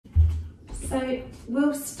So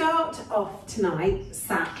we'll start off tonight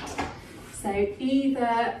sat. So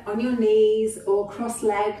either on your knees or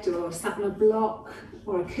cross-legged or sat on a block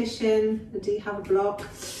or a cushion. Do you have a block?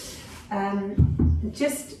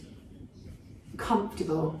 Just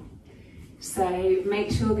comfortable. So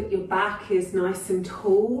make sure that your back is nice and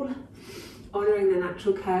tall, honouring the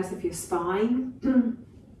natural curves of your spine. And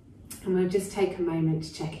we'll just take a moment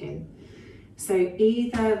to check in. So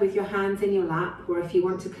either with your hands in your lap, or if you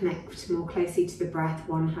want to connect more closely to the breath,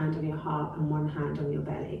 one hand on your heart and one hand on your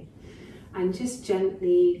belly. And just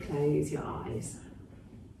gently close your eyes.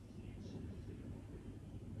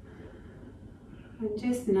 And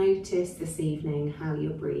just notice this evening how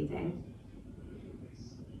you're breathing.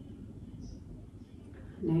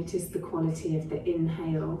 Notice the quality of the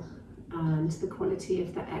inhale and the quality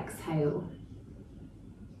of the exhale.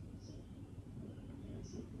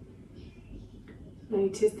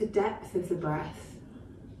 Notice the depth of the breath.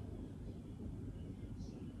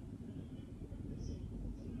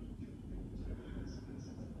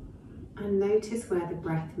 And notice where the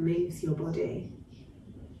breath moves your body.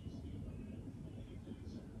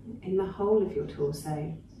 In the whole of your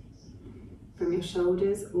torso, from your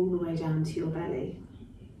shoulders all the way down to your belly.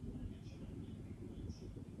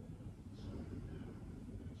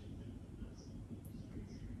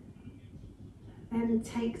 Then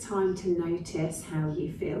take time to notice how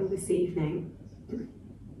you feel this evening.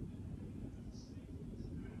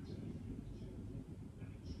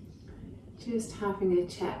 Just having a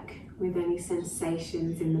check with any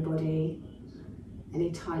sensations in the body,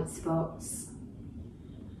 any tight spots,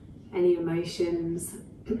 any emotions.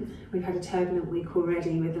 We've had a turbulent week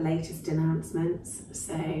already with the latest announcements,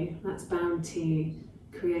 so that's bound to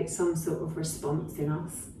create some sort of response in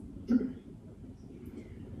us.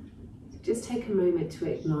 Just take a moment to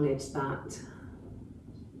acknowledge that.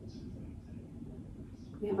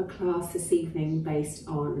 We have a class this evening based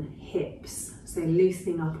on hips, so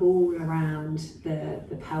loosening up all around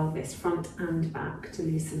the pelvis, front and back, to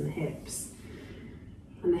loosen the hips.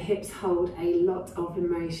 And the hips hold a lot of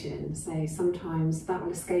emotion, so sometimes that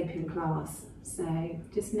will escape in class. So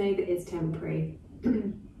just know that it's temporary,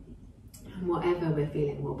 and whatever we're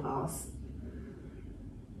feeling will pass.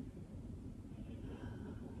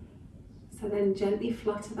 So then gently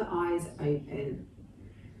flutter the eyes open.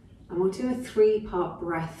 And we'll do a 3-part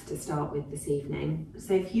breath to start with this evening.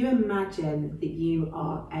 So if you imagine that you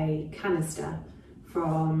are a canister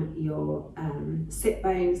from your sit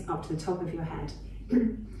bones up to the top of your head,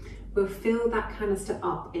 we'll fill that canister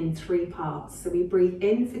up in 3 parts. So we breathe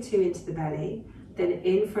in for 2 into the belly, then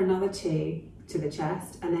in for another 2 to the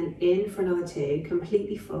chest, and then in for another 2,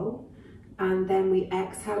 completely full. And then we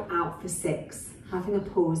exhale out for 6. Having a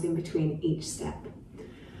pause in between each step.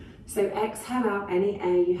 So exhale out any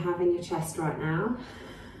air you have in your chest right now.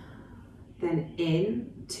 Then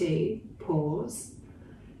in, 2, pause.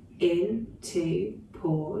 In, 2,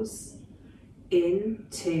 pause. In,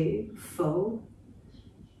 2, full.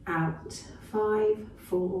 Out, 5,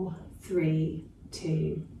 4, 3,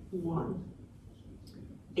 2, 1.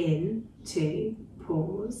 In, 2,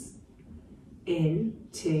 pause. In,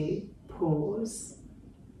 2, pause.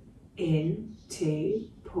 In, 2,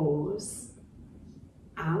 pause.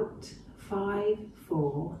 Out, 5,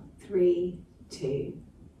 4, 3, 2,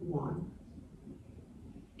 1.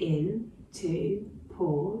 In, 2,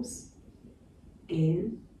 pause.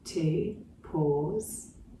 In, 2,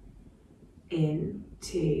 pause. In,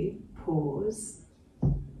 2, pause.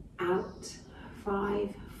 Out,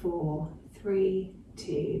 5, 4, 3,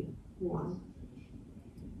 2, 1.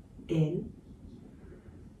 In,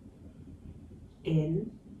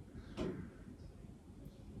 in,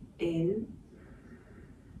 in,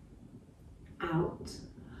 out,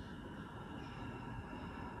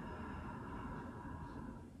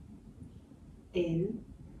 in,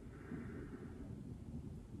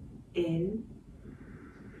 in,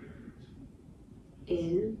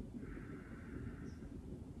 in,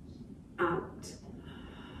 out,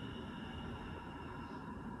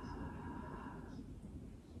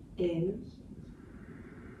 in,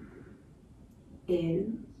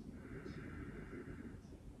 in,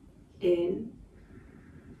 in,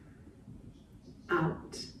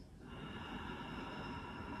 out.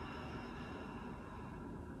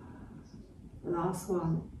 Last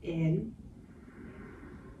one, in,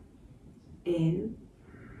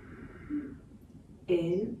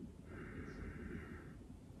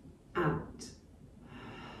 out.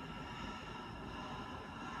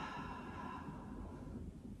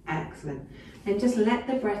 Excellent. Then just let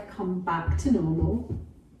the breath come back to normal.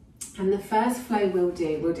 And the first flow we'll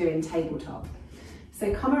do in tabletop.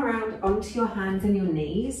 So come around onto your hands and your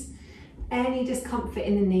knees. any discomfort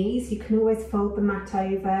in the knees, you can always fold the mat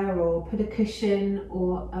over or put a cushion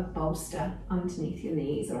or a bolster underneath your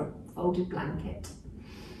knees or a folded blanket.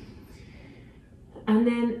 And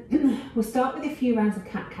then we'll start with a few rounds of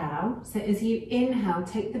cat-cow. So as you inhale,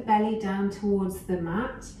 take the belly down towards the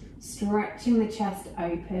mat, stretching the chest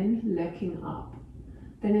open, looking up.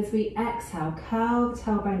 Then as we exhale, curl the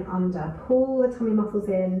tailbone under, pull the tummy muscles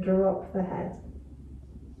in, drop the head.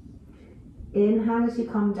 Inhale as you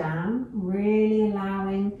come down, really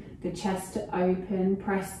allowing the chest to open,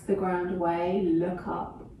 press the ground away, look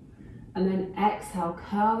up. And then exhale,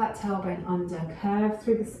 curl that tailbone under, curve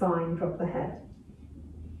through the spine, drop the head.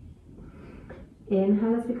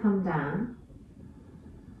 Inhale as we come down.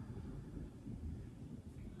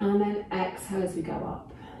 And then exhale as we go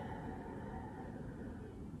up.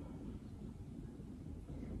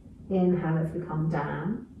 Inhale as we come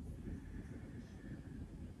down.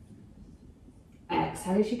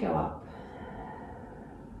 Exhale as you go up.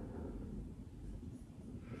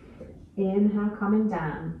 Inhale coming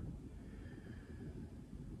down.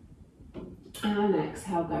 And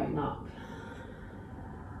exhale going up.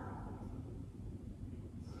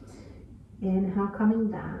 Inhale coming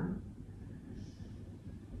down.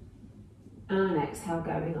 And exhale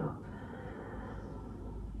going up.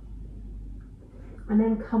 And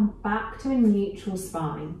then come back to a neutral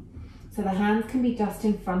spine. So the hands can be just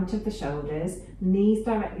in front of the shoulders, knees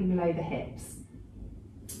directly below the hips.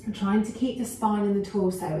 And trying to keep the spine and the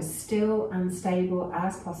torso as still and stable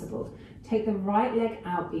as possible. Take the right leg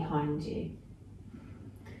out behind you.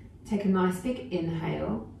 Take a nice big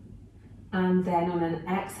inhale. And then on an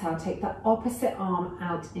exhale, take the opposite arm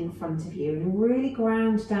out in front of you and really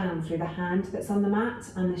ground down through the hand that's on the mat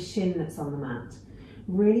and the shin that's on the mat.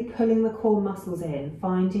 Really pulling the core muscles in,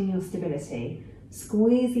 finding your stability.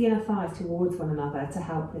 Squeeze the inner thighs towards one another to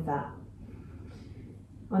help with that.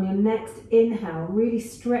 On your next inhale, really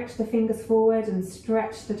stretch the fingers forward and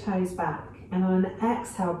stretch the toes back. And on an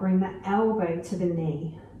exhale, bring the elbow to the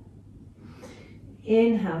knee.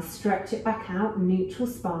 Inhale, stretch it back out, neutral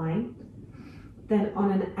spine. Then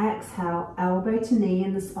on an exhale, elbow to knee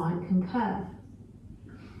and the spine can curve.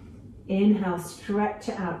 Inhale, stretch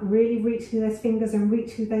it out, really reach through those fingers and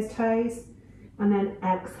reach through those toes. And then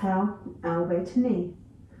exhale, elbow to knee.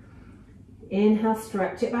 Inhale,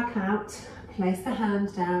 stretch it back out, place the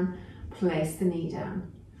hand down, place the knee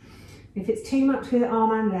down. If it's too much with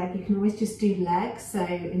arm and leg, you can always just do legs, so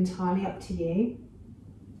entirely up to you.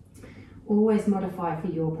 Always modify for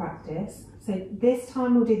your practice. So this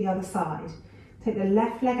time we'll do the other side. Take the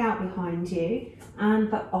left leg out behind you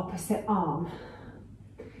and the opposite arm.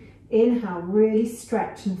 Inhale, really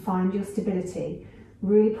stretch and find your stability.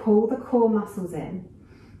 Really pull the core muscles in.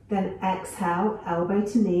 Then exhale, elbow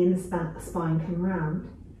to knee and the spine can round.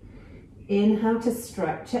 Inhale to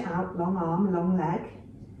stretch it out, long arm, long leg.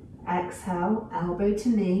 Exhale, elbow to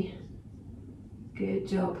knee. Good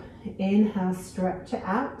job. Inhale, stretch it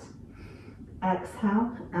out.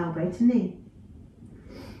 Exhale, elbow to knee.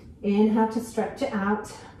 Inhale to stretch it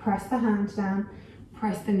out, press the hand down,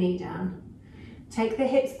 press the knee down. Take the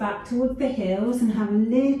hips back towards the heels and have a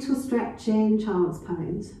little stretch in child's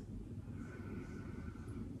pose.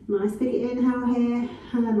 Nice big inhale here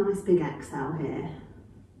and a nice big exhale here.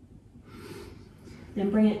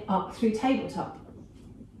 Then bring it up through tabletop.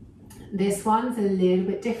 This one's a little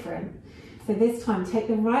bit different. So this time take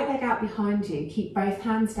the right leg out behind you, keep both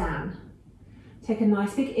hands down. Take a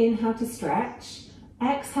nice big inhale to stretch.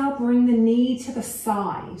 Exhale, bring the knee to the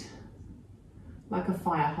side, like a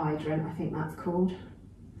fire hydrant, I think that's called.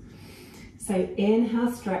 So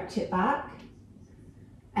inhale, stretch it back.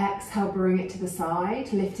 Exhale, bring it to the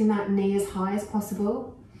side, lifting that knee as high as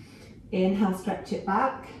possible. Inhale, stretch it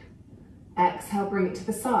back. Exhale, bring it to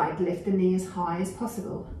the side, lift the knee as high as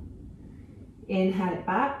possible. Inhale it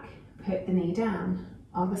back, put the knee down,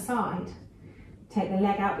 other side. Take the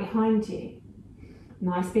leg out behind you.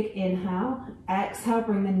 Nice big inhale, exhale,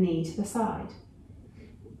 bring the knee to the side.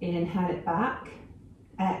 Inhale it back,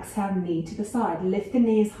 exhale, knee to the side. Lift the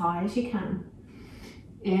knee as high as you can.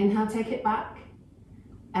 Inhale, take it back.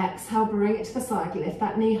 Exhale, bring it to the side, lift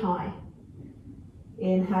that knee high.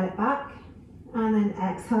 Inhale it back, and then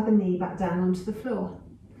exhale the knee back down onto the floor.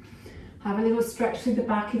 Have a little stretch through the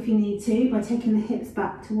back if you need to by taking the hips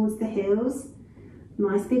back towards the heels.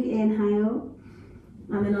 Nice big inhale.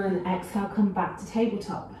 And then on an exhale, come back to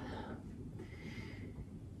tabletop.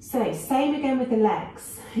 So same again with the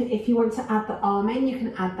legs. If you want to add the arm in, you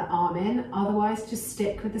can add the arm in. Otherwise, just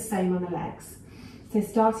stick with the same on the legs. So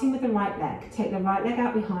starting with the right leg, take the right leg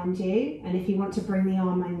out behind you. And if you want to bring the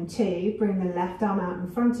arm in too, bring the left arm out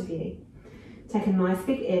in front of you. Take a nice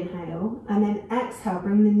big inhale and then exhale,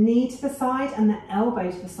 bring the knee to the side and the elbow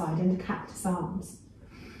to the side into cactus arms.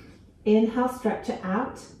 Inhale, stretch it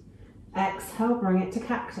out. Exhale, bring it to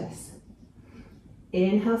cactus.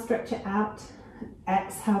 Inhale, stretch it out.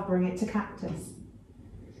 Exhale, bring it to cactus.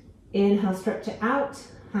 Inhale, stretch it out.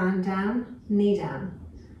 Hand down, knee down.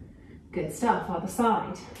 Good stuff. Other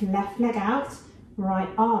side. Left leg out, right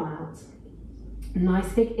arm out.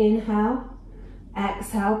 Nice big inhale.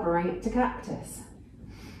 Exhale, bring it to cactus.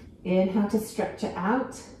 Inhale to stretch it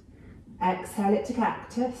out. Exhale it to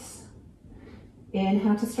cactus.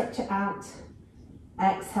 Inhale to stretch it out.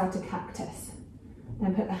 Exhale to cactus.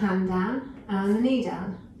 Then put the hand down and the knee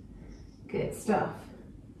down. Good stuff.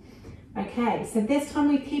 Okay, so this time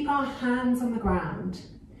we keep our hands on the ground.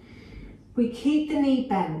 We keep the knee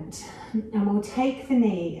bent and we'll take the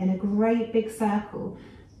knee in a great big circle,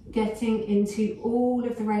 getting into all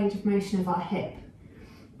of the range of motion of our hip.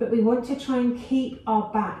 But we want to try and keep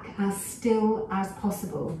our back as still as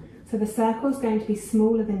possible. So the circle is going to be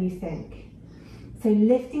smaller than you think. So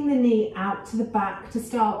lifting the knee out to the back to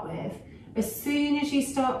start with. As soon as you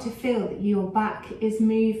start to feel that your back is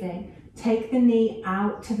moving, take the knee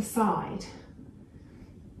out to the side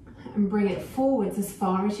and bring it forwards as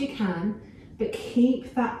far as you can, but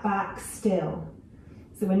keep that back still.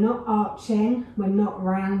 So we're not arching, we're not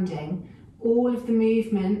rounding. All of the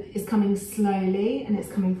movement is coming slowly and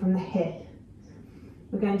it's coming from the hip.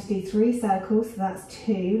 We're going to do 3 circles, so that's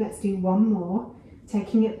 2. Let's do 1 more.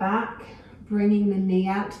 Taking it back, bringing the knee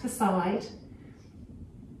out to the side,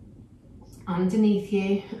 underneath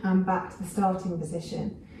you and back to the starting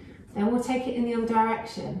position. Then we'll take it in the other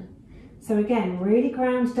direction. So again, really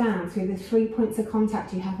ground down through the 3 points of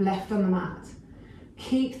contact you have left on the mat.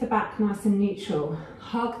 Keep the back nice and neutral.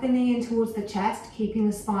 Hug the knee in towards the chest, keeping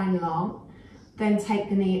the spine long. Then take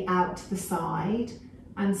the knee out to the side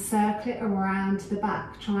and circle it around to the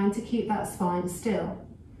back, trying to keep that spine still.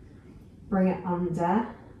 Bring it under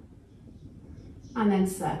and then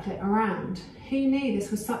circle it around. Who knew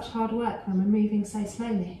this was such hard work when we're moving so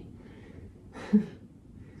slowly?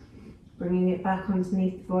 Bringing it back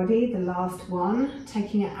underneath the body, the last one,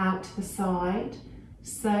 taking it out to the side,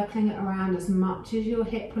 circling it around as much as your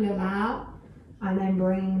hip will allow, and then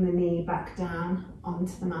bringing the knee back down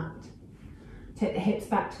onto the mat. Take the hips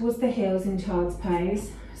back towards the heels in child's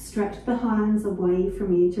pose. Stretch the hands away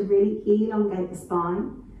from you to really elongate the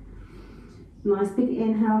spine. Nice big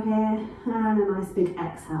inhale here and a nice big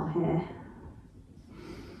exhale here.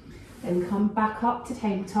 Then come back up to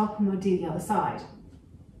tabletop and we'll do the other side.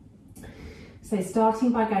 So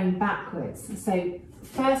starting by going backwards. So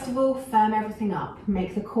first of all, firm everything up.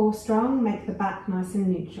 Make the core strong, make the back nice and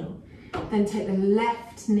neutral. Then take the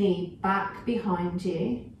left knee back behind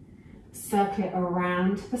you, circle it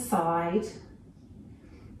around to the side,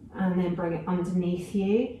 and then bring it underneath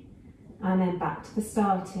you, and then back to the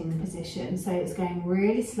starting position. So it's going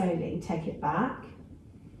really slowly. Take it back,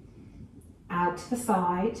 out to the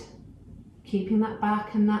side, keeping that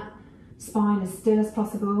back and that spine as still as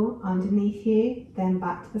possible, underneath you, then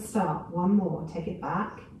back to the start. 1 more, take it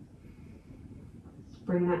back,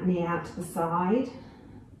 bring that knee out to the side,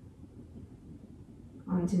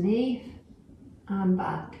 underneath and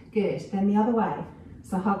back. Good. Then the other way.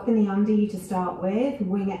 So hug the knee under you to start with,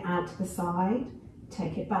 wing it out to the side,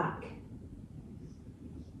 take it back,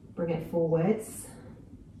 bring it forwards,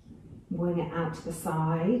 wing it out to the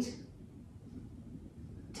side,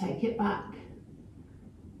 take it back.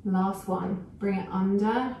 Last one, bring it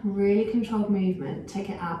under, really controlled movement, take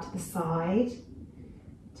it out to the side,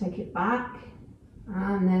 take it back,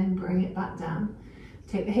 and then bring it back down.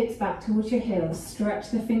 Take the hips back towards your heels, stretch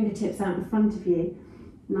the fingertips out in front of you.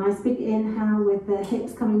 Nice big inhale with the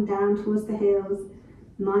hips coming down towards the heels.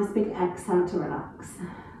 Nice big exhale to relax.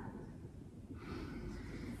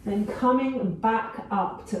 Then coming back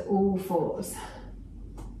up to all fours.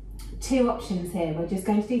 2 options here, we're just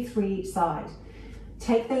going to do 3 each side.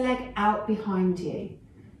 Take the leg out behind you.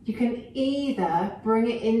 You can either bring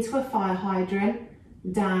it into a fire hydrant,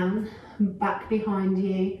 down, back behind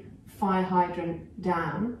you, fire hydrant,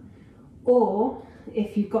 down. Or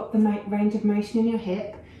if you've got the range of motion in your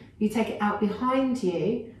hip, you take it out behind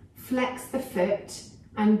you, flex the foot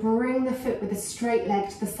and bring the foot with a straight leg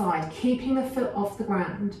to the side, keeping the foot off the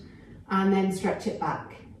ground, and then stretch it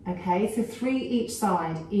back. Okay, so 3 each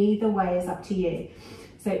side, either way is up to you.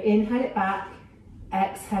 So inhale it back,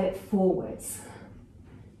 exhale it forwards.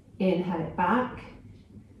 Inhale it back,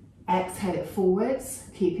 exhale it forwards,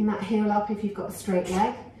 keeping that heel up if you've got a straight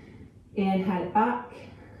leg. Inhale it back,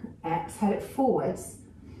 exhale it forwards,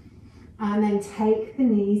 and then take the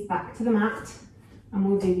knees back to the mat and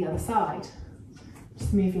we'll do the other side.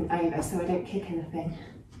 Just moving over so I don't kick anything.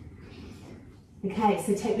 Okay,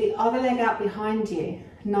 so take the other leg out behind you.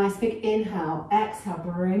 Nice big inhale. Exhale,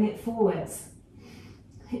 bring it forwards.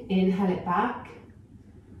 Inhale it back.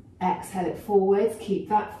 Exhale it forwards. Keep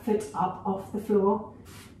that foot up off the floor.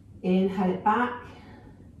 Inhale it back.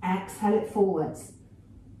 Exhale it forwards.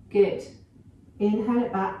 Good. Inhale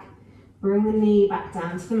it back. Bring the knee back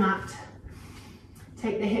down to the mat.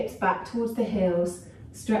 Take the hips back towards the heels.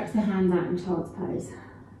 Stretch the hands out in child's pose.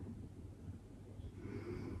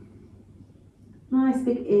 Nice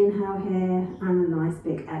big inhale here and a nice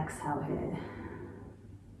big exhale here.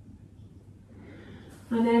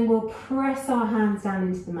 And then we'll press our hands down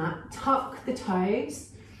into the mat, tuck the toes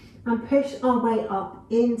and push our way up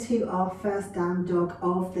into our first down dog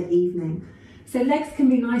of the evening. So legs can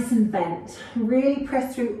be nice and bent. Really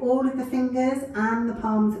press through all of the fingers and the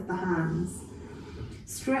palms of the hands.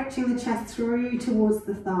 Stretching the chest through towards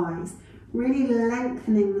the thighs. Really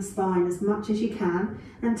lengthening the spine as much as you can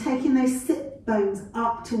and taking those sit bones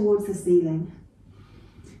up towards the ceiling.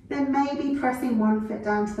 Then maybe pressing one foot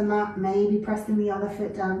down to the mat, maybe pressing the other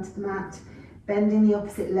foot down to the mat, bending the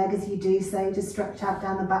opposite leg as you do so to stretch out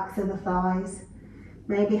down the backs of the thighs.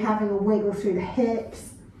 Maybe having a wiggle through the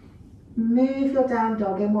hips. Move your down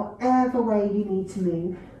dog in whatever way you need to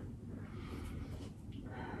move.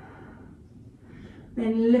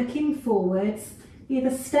 Then looking forwards,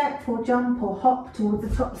 either step or jump or hop towards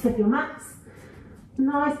the tops of your mats.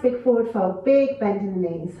 Nice big forward fold, big bend in the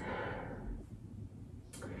knees.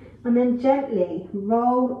 And then gently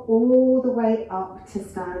roll all the way up to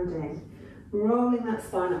standing. Rolling that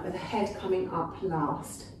spine up with the head coming up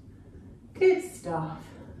last. Good stuff.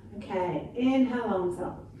 Okay, inhale, arms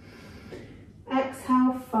up.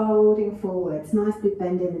 Exhale, folding forwards. Nice big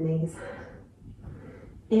bend in the knees.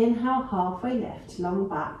 Inhale, halfway lift, long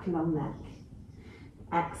back, long neck.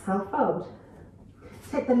 Exhale, fold.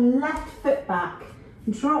 Take the left foot back.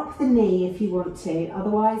 Drop the knee if you want to,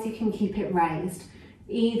 otherwise you can keep it raised.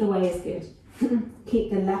 Either way is good.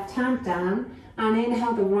 Keep the left hand down and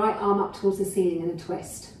inhale the right arm up towards the ceiling in a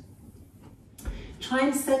twist. Try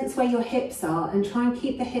and sense where your hips are and try and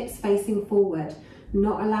keep the hips facing forward,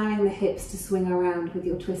 not allowing the hips to swing around with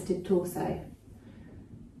your twisted torso.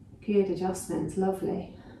 Good adjustments,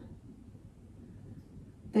 lovely.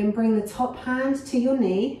 Then bring the top hand to your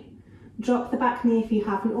knee, drop the back knee if you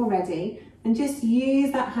haven't already, and just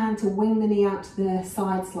use that hand to wing the knee out to the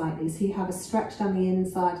side slightly so you have a stretch down the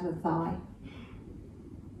inside of the thigh.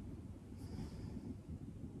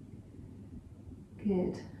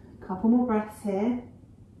 Good. Couple more breaths here.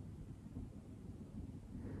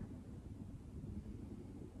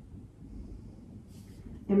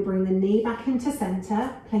 Then bring the knee back into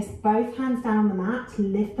centre, place both hands down on the mat,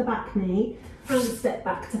 lift the back knee and step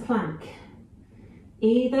back to plank.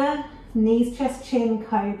 Either knees, chest, chin,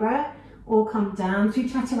 cobra, or come down through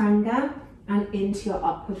chaturanga and into your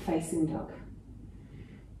upward facing dog.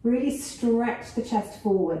 Really stretch the chest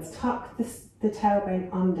forwards, tuck the tailbone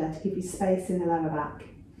under to give you space in the lower back.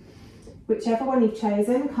 Whichever one you've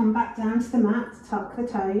chosen, come back down to the mat, tuck the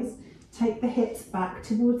toes, take the hips back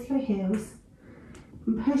towards your heels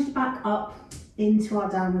and push back up into our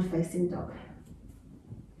downward facing dog.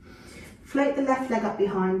 Float the left leg up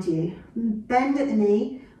behind you, bend at the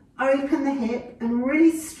knee, open the hip and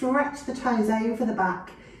really stretch the toes over the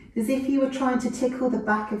back as if you were trying to tickle the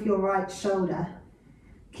back of your right shoulder.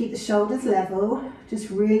 Keep the shoulders level,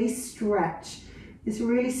 just really stretch. This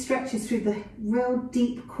really stretches through the real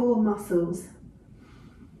deep core muscles.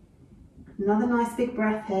 Another nice big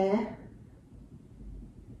breath here.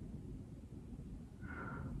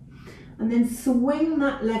 And then swing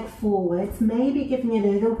that leg forwards, maybe giving it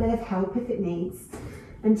a little bit of help if it needs,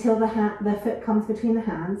 until the foot comes between the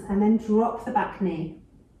hands, and then drop the back knee.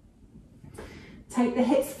 Take the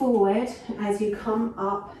hips forward as you come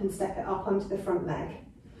up and step it up onto the front leg.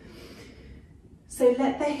 So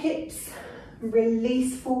let the hips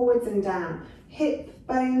release forwards and down. Hip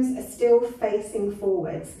bones are still facing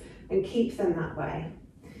forwards and keep them that way.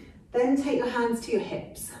 Then take your hands to your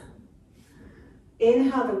hips.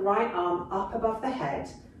 Inhale the right arm up above the head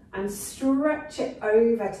and stretch it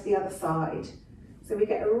over to the other side. So we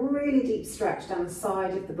get a really deep stretch down the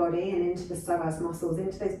side of the body and into the psoas muscles,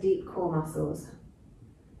 into those deep core muscles.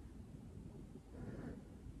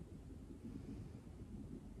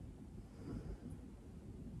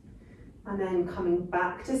 And then coming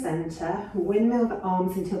back to centre, windmill the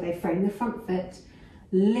arms until they frame the front foot,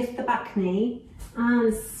 lift the back knee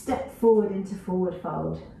and step forward into forward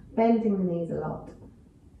fold, bending the knees a lot.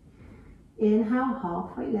 Inhale,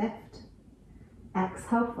 halfway lift,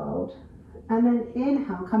 exhale, fold, and then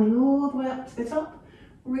inhale, coming all the way up to the top,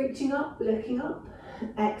 reaching up, looking up,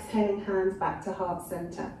 exhaling hands back to heart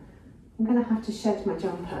center. I'm going to have to shed my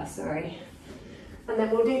jumper, sorry. And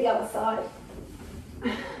then we'll do the other side.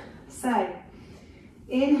 So,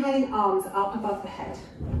 inhaling arms up above the head.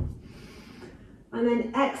 And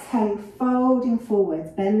then exhaling, folding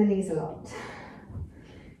forwards, bend the knees a lot.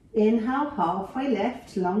 Inhale, halfway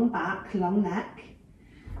lift, long back, long neck.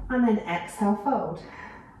 And then exhale, fold.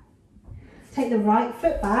 Take the right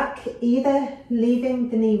foot back, either leaving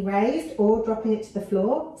the knee raised or dropping it to the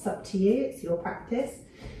floor. It's up to you, it's your practice.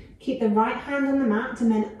 Keep the right hand on the mat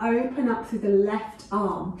and then open up through the left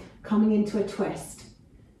arm, coming into a twist.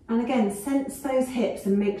 And again, sense those hips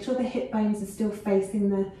and make sure the hip bones are still facing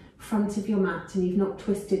the front of your mat and you've not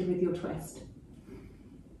twisted with your twist.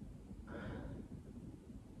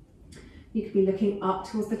 You could be looking up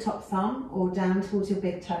towards the top thumb or down towards your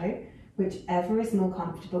big toe, whichever is more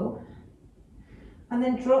comfortable. And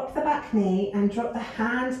then drop the back knee and drop the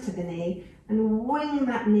hand to the knee and wing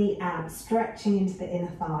that knee out, stretching into the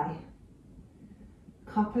inner thigh.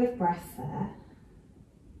 Couple of breaths there.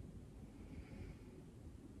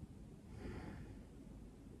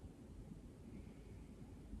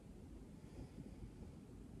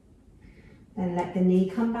 Then let the knee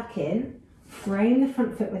come back in, frame the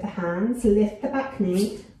front foot with the hands, lift the back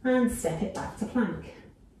knee and step it back to plank.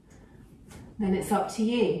 Then it's up to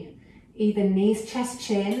you. Either knees, chest,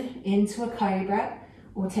 chin into a cobra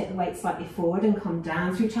or take the weight slightly forward and come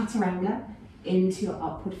down through chaturanga into your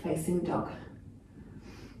upward facing dog.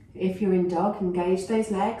 If you're in dog, engage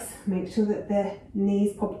those legs, make sure that the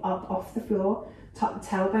knees pop up off the floor, tuck the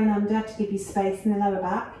tailbone under to give you space in the lower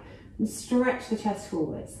back and stretch the chest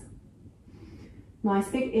forwards. Nice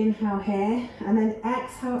big inhale here and then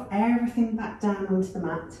exhale everything back down onto the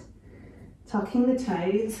mat. Tucking the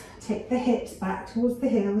toes, take the hips back towards the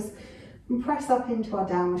heels and press up into our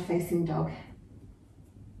downward facing dog.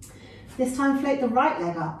 This time float the right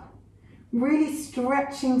leg up, really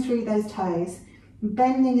stretching through those toes,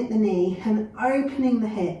 bending at the knee and opening the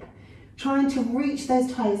hip, trying to reach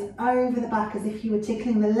those toes over the back as if you were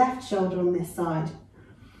tickling the left shoulder on this side.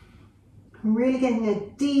 Really getting a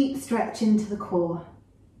deep stretch into the core.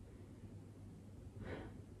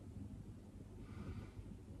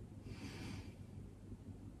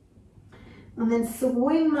 And then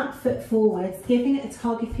swing that foot forwards, giving it a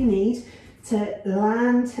tug if you need to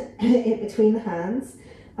land it between the hands.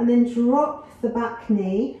 And then drop the back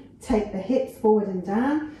knee, take the hips forward and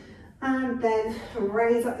down, and then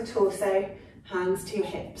raise up the torso, hands to your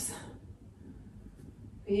hips.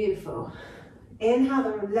 Beautiful.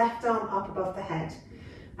 Inhale the left arm up above the head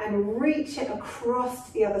and reach it across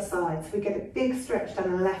to the other side. So we get a big stretch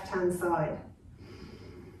down the left hand side.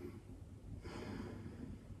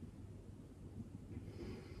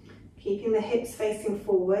 Keeping the hips facing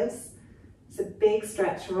forwards. It's a big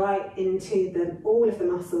stretch right into all of the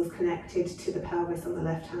muscles connected to the pelvis on the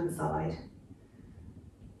left hand side.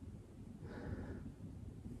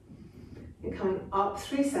 And coming up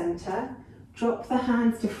through center. Drop the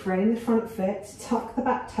hands to frame the front foot, tuck the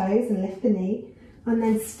back toes and lift the knee, and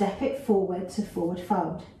then step it forward to forward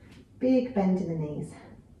fold. Big bend in the knees.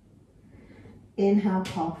 Inhale,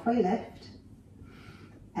 halfway lift.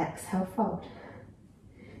 Exhale, fold.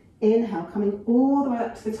 Inhale, coming all the way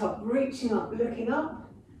up to the top, reaching up, looking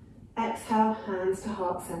up. Exhale, hands to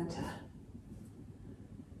heart center.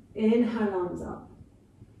 Inhale, arms up.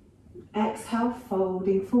 Exhale,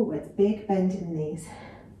 folding forwards, big bend in the knees.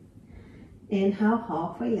 Inhale,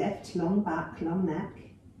 halfway lift, long back, long neck,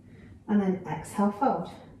 and then exhale, fold.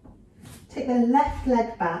 Take the left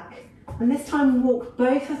leg back, and this time walk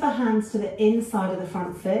both of the hands to the inside of the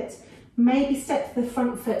front foot. Maybe step the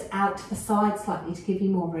front foot out to the side slightly to give you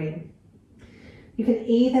more room. You can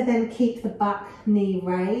either then keep the back knee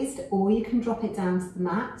raised, or you can drop it down to the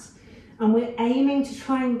mat. And we're aiming to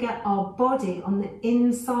try and get our body on the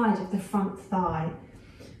inside of the front thigh.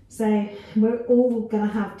 So we're all going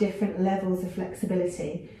to have different levels of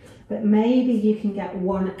flexibility, but maybe you can get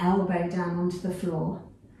one elbow down onto the floor.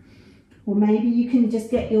 Or maybe you can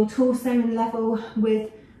just get your torso in level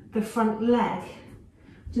with the front leg.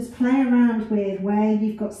 Just play around with where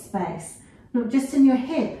you've got space, not just in your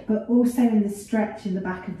hip, but also in the stretch in the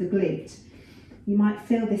back of the glute. You might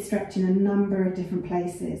feel this stretch in a number of different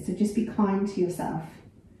places, so just be kind to yourself.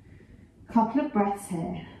 A couple of breaths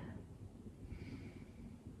here.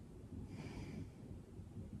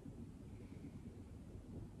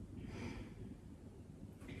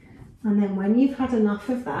 And then when you've had enough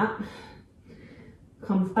of that,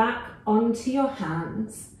 come back onto your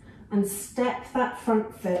hands and step that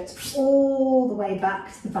front foot all the way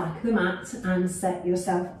back to the back of the mat and set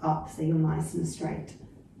yourself up so you're nice and straight.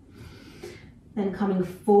 Then coming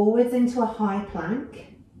forwards into a high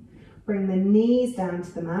plank. Bring the knees down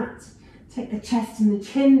to the mat. Take the chest and the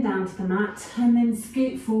chin down to the mat, and then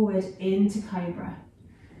scoot forward into Cobra.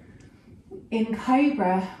 In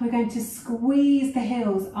Cobra, we're going to squeeze the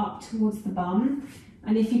heels up towards the bum,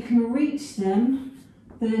 and if you can reach them,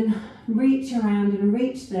 then reach around and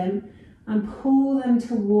reach them and pull them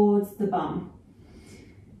towards the bum.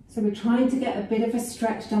 So we're trying to get a bit of a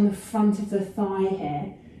stretch down the front of the thigh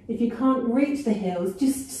here. If you can't reach the heels,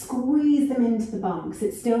 just squeeze them into the bum, because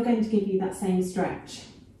it's still going to give you that same stretch.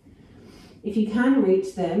 If you can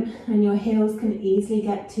reach them and your heels can easily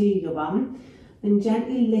get to your bum, then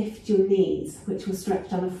gently lift your knees, which will stretch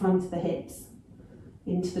down the front of the hips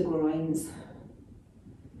into the groins.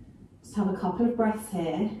 Just have a couple of breaths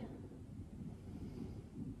here.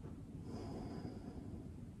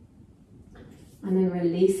 And then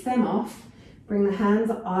release them off. Bring the hands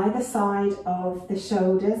either side of the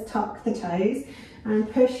shoulders, tuck the toes,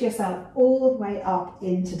 and push yourself all the way up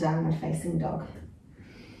into downward facing dog.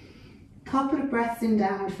 Couple of breaths in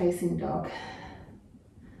downward facing dog.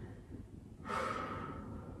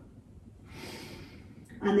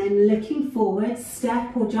 And then looking forward,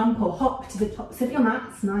 step or jump or hop to the tops of your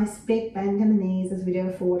mats. Nice big bend in the knees as we do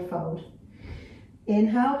a forward fold.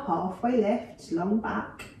 Inhale, halfway lift, long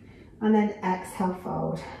back. And then exhale,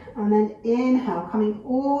 fold. And then inhale, coming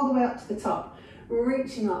all the way up to the top,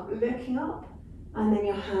 reaching up, looking up. And then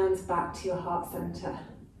your hands back to your heart center.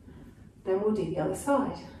 Then we'll do the other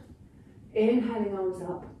side. Inhaling, arms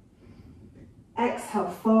up. Exhale,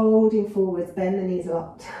 folding forwards, bend the knees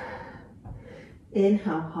up.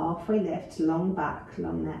 Inhale, halfway lift, long back,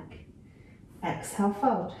 long neck. Exhale,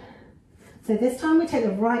 fold. So this time we take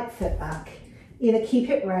the right foot back. Either keep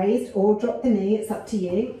it raised or drop the knee, it's up to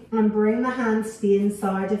you. And bring the hands to the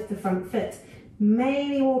inside of the front foot.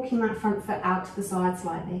 Maybe walking that front foot out to the side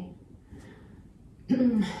slightly.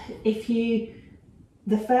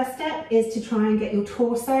 The first step is to try and get your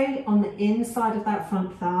torso on the inside of that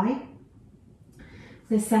front thigh.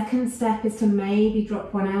 The second step is to maybe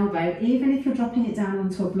drop one elbow, even if you're dropping it down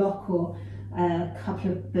onto a block or a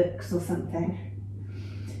couple of books or something.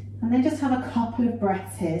 And then just have a couple of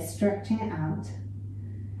breaths here, stretching it out.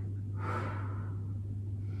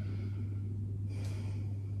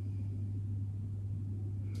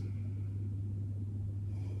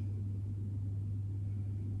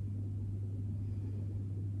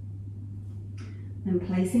 Then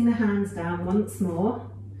placing the hands down once more.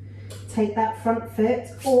 Take that front foot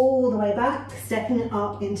all the way back, stepping it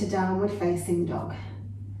up into downward facing dog.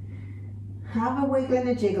 Have a wiggle and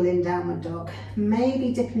a jiggle in downward dog.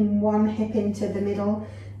 Maybe dipping one hip into the middle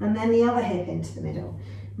and then the other hip into the middle.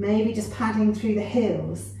 Maybe just padding through the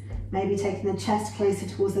heels. Maybe taking the chest closer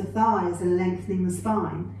towards the thighs and lengthening the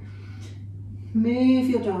spine. Move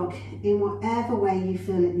your dog in whatever way you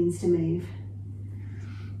feel it needs to move.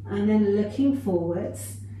 And then looking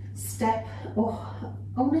forwards, step, oh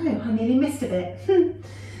no, I nearly missed a bit.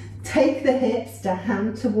 Take the hips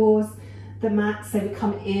down towards the mat so we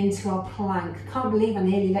come into our plank. Can't believe I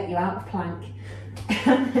nearly let you out of plank.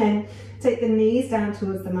 And then take the knees down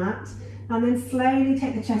towards the mat, and then slowly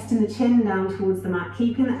take the chest and the chin down towards the mat,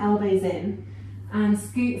 keeping the elbows in, and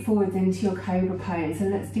scoot forwards into your cobra pose.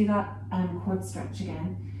 And let's do that quad stretch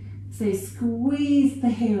again. So squeeze the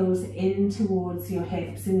heels in towards your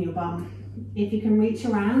hips and your bum. If you can reach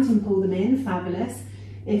around and pull them in, fabulous.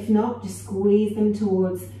 If not, just squeeze them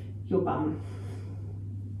towards your bum.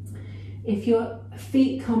 If your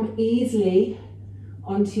feet come easily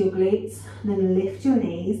onto your glutes, then lift your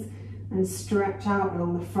knees and stretch out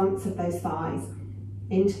along the fronts of those thighs,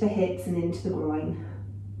 into the hips and into the groin.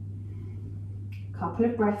 A couple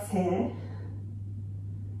of breaths here.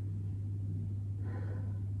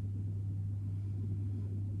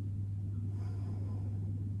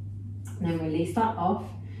 And then release that off.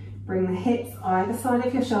 Bring the hips either side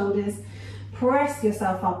of your shoulders. Press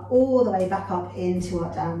yourself up all the way back up into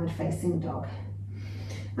our downward facing dog.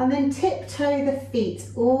 And then tiptoe the feet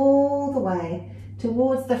all the way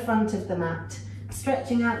towards the front of the mat.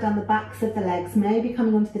 Stretching out down the backs of the legs, maybe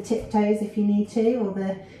coming onto the tiptoes if you need to, or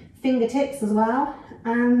the fingertips as well.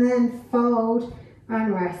 And then fold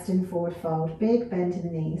and rest in forward fold. Big bend in the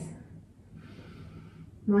knees.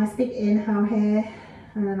 Nice big inhale here.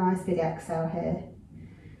 And a nice big exhale here.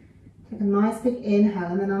 Take a nice big inhale,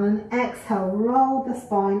 and then on an exhale, roll the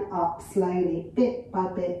spine up slowly, bit by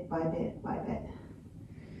bit by bit by bit.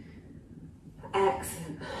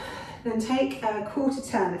 Excellent. Then take a quarter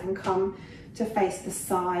turn and come to face the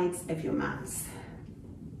sides of your mats.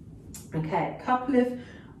 Okay, a couple of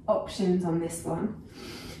options on this one.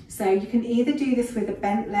 So you can either do this with a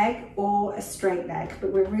bent leg or a straight leg,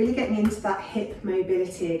 but we're really getting into that hip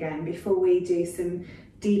mobility again before we do some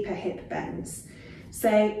deeper hip bends.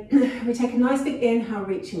 So we take a nice big inhale,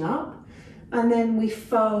 reaching up, and then we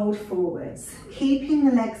fold forwards, keeping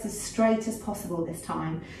the legs as straight as possible this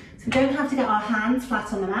time. So we don't have to get our hands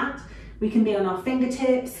flat on the mat. We can be on our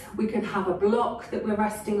fingertips, we can have a block that we're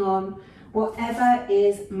resting on, whatever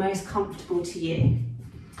is most comfortable to you.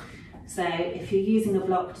 So if you're using a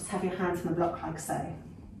block, just have your hands on the block like so.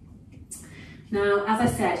 Now, as I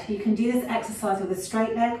said, you can do this exercise with a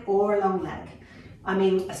straight leg or a long leg. I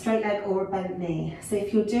mean, a straight leg or a bent knee. So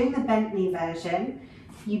if you're doing the bent knee version,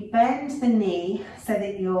 you bend the knee so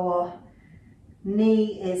that your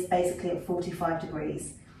knee is basically at 45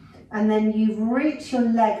 degrees. And then you reach your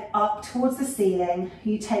leg up towards the ceiling,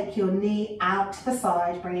 you take your knee out to the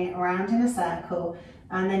side, bring it around in a circle,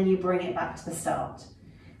 and then you bring it back to the start.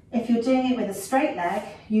 If you're doing it with a straight leg,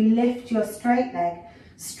 you lift your straight leg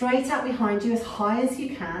straight out behind you as high as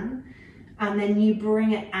you can, and then you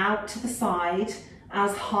bring it out to the side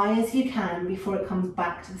as high as you can before it comes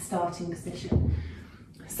back to the starting position.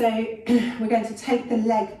 So we're going to take the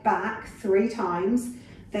leg back 3 times,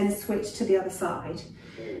 then switch to the other side.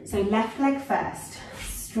 So left leg first,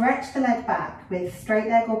 stretch the leg back with straight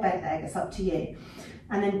leg or bent leg, it's up to you.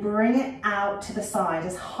 And then bring it out to the side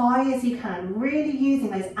as high as you can, really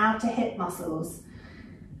using those outer hip muscles.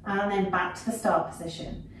 And then back to the start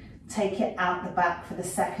position. Take it out the back for the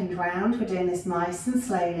second round. We're doing this nice and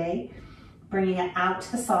slowly. Bringing it out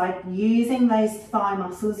to the side, using those thigh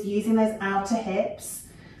muscles, using those outer hips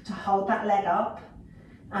to hold that leg up.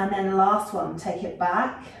 And then the last one, take it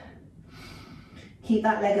back. Keep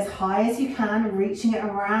that leg as high as you can, reaching it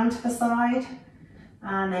around to the side.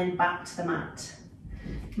 And then back to the mat.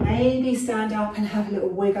 Maybe stand up and have a little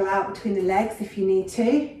wiggle out between the legs if you need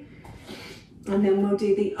to. And then we'll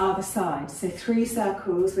do the other side. So 3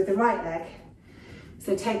 circles with the right leg.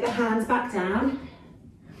 So take the hands back down,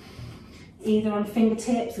 either on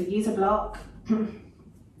fingertips or use a block. Or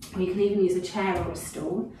you can even use a chair or a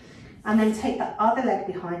stool. And then take the other leg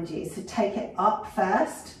behind you. So take it up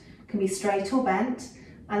first, can be straight or bent,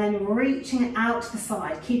 and then reaching it out to the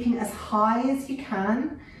side, keeping it as high as you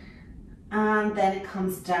can. And then it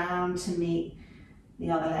comes down to meet the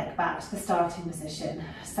other leg back to the starting position.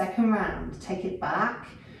 Second round, take it back,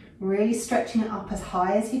 really stretching it up as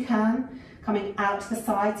high as you can, coming out to the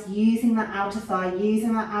sides, using that outer thigh,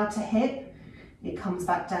 using that outer hip. It comes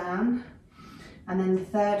back down. And then the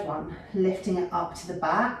third one, lifting it up to the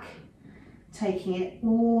back, taking it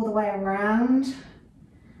all the way around,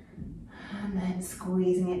 and then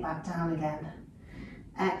squeezing it back down again.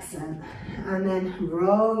 Excellent. And then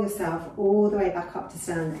roll yourself all the way back up to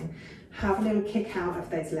standing. Have a little kick out of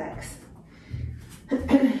those legs.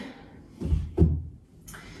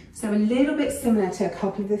 So a little bit similar to a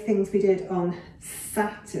couple of the things we did on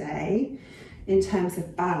Saturday in terms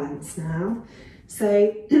of balance now.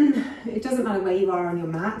 So it doesn't matter where you are on your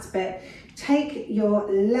mat, but take your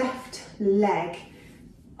left leg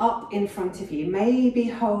up in front of you, maybe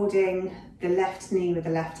holding the left knee with the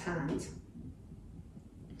left hand.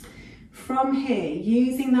 From here,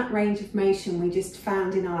 using that range of motion we just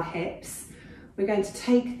found in our hips, we're going to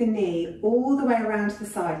take the knee all the way around to the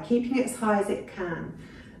side, keeping it as high as it can.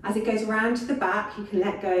 As it goes around to the back, you can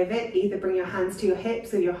let go of it, either bring your hands to your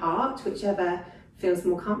hips or your heart, whichever feels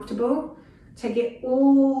more comfortable. Take it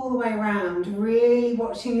all the way around, really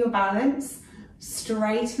watching your balance,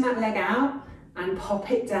 straighten that leg out and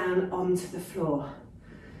pop it down onto the floor.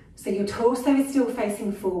 So your torso is still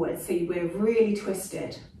facing forward, so we're really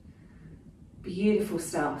twisted. Beautiful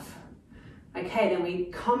stuff. Okay, then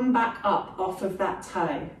we come back up off of that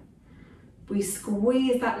toe. We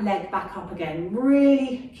squeeze that leg back up again,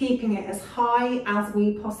 really keeping it as high as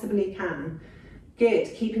we possibly can.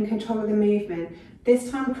 Good, keeping control of the movement.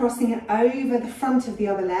 This time crossing it over the front of the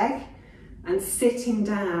other leg and sitting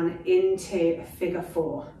down into a figure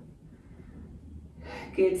 4.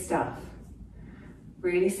 Good stuff.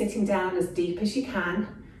 Really sitting down as deep as you can,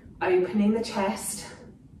 opening the chest.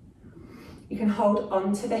 You can hold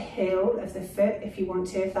onto the heel of the foot if you want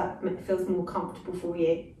to, if that feels more comfortable for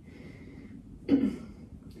you. And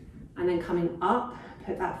then coming up,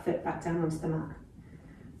 put that foot back down onto the mat.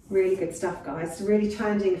 Really good stuff, guys. It's really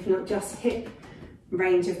challenging for not just hip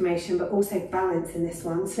range of motion, but also balance in this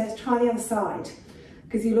one. So let's try the other side,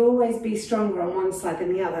 because you'll always be stronger on one side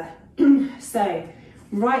than the other. So,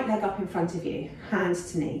 right leg up in front of you, hand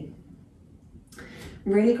to knee.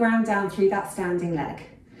 Really ground down through that standing leg.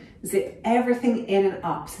 Zip everything in and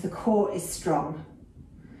up so the core is strong.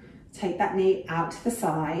 Take that knee out to the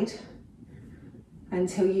side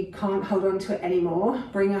until you can't hold on to it anymore.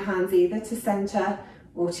 Bring your hands either to center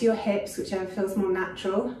or to your hips, whichever feels more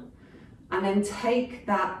natural. And then take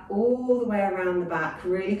that all the way around the back,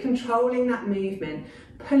 really controlling that movement,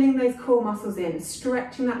 pulling those core muscles in,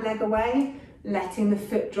 stretching that leg away, letting the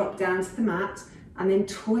foot drop down to the mat, and then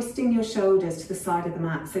twisting your shoulders to the side of the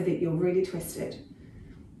mat so that you're really twisted.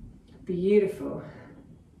 Beautiful.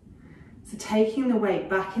 So taking the weight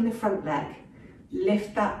back in the front leg,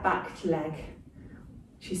 lift that back leg,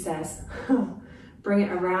 she says. Bring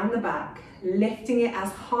it around the back, lifting it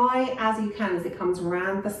as high as you can as it comes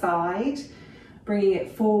around the side, bringing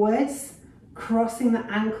it forwards, crossing the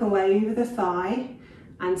ankle over the thigh,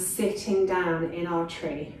 and sitting down in our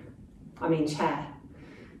chair,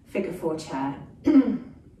 figure 4 chair.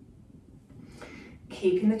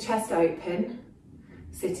 Keeping the chest open,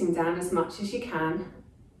 sitting down as much as you can.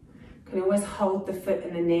 You can always hold the foot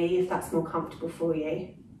and the knee if that's more comfortable for you.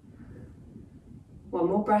 One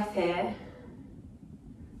more breath here,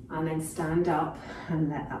 and then stand up and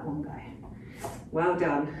let that one go. Well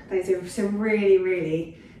done. Those are some really,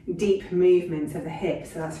 really deep movements of the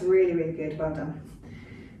hips, so that's really, really good. Well done.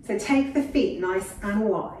 So take the feet nice and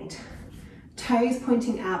wide, toes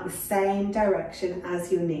pointing out the same direction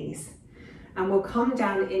as your knees, and we'll come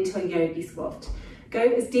down into a yogi squat. Go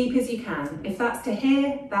as deep as you can. If that's to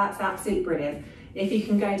here, that's absolutely brilliant. If you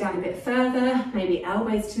can go down a bit further, maybe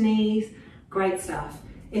elbows to knees, great stuff.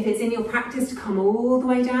 If it's in your practice to come all the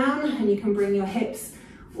way down and you can bring your hips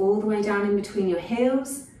all the way down in between your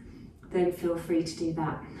heels, then feel free to do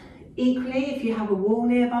that. Equally, if you have a wall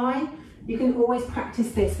nearby, you can always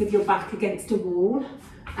practice this with your back against a wall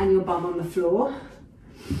and your bum on the floor,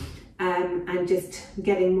 and just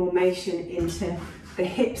getting more motion into the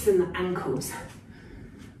hips and the ankles.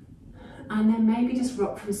 And then maybe just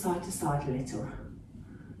rock from side to side a little.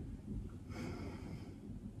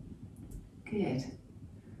 Good.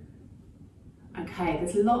 Okay,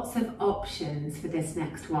 there's lots of options for this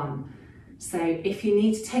next one. So if you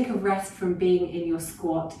need to take a rest from being in your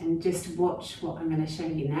squat and just watch what I'm going to show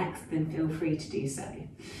you next, then feel free to do so.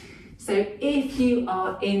 So if you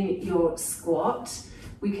are in your squat,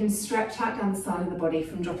 we can stretch out down the side of the body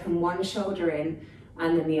from dropping one shoulder in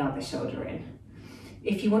and then the other shoulder in.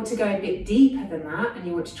 If you want to go a bit deeper than that and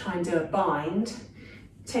you want to try and do a bind,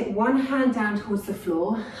 take one hand down towards the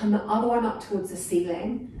floor and the other one up towards the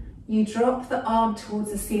ceiling. You drop the arm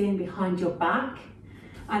towards the ceiling behind your back,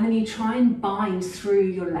 and then you try and bind through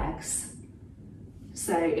your legs.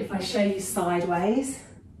 So if I show you sideways,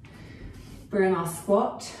 we're in our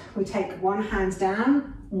squat. We take one hand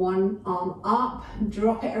down, one arm up,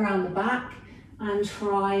 drop it around the back, and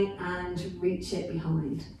try and reach it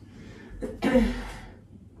behind.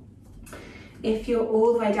 If you're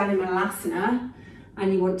all the way down in Malasana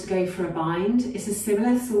and you want to go for a bind, it's a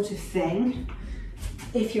similar sort of thing.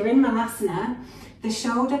 If you're in Malasana, the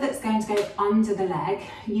shoulder that's going to go under the leg,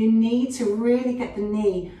 you need to really get the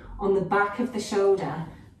knee on the back of the shoulder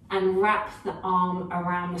and wrap the arm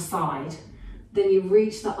around the side. Then you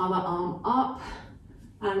reach the other arm up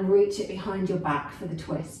and reach it behind your back for the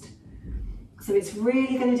twist. So it's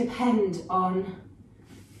really going to depend on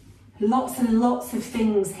lots and lots of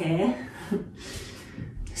things here.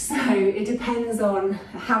 So it depends on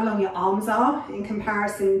how long your arms are in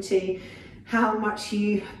comparison to how much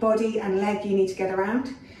body and leg you need to get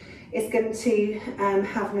around. It's going to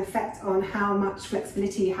have an effect on how much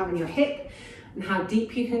flexibility you have in your hip and how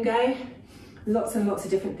deep you can go. Lots and lots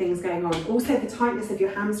of different things going on. Also the tightness of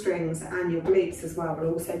your hamstrings and your glutes as well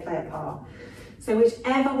will also play a part. So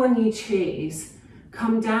whichever one you choose,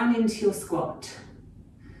 come down into your squat.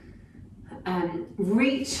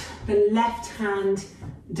 Reach the left hand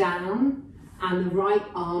down and the right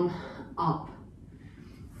arm up.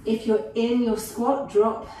 If you're in your squat,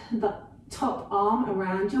 drop the top arm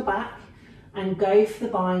around your back and go for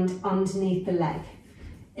the bind underneath the leg.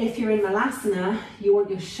 If you're in Malasana, you want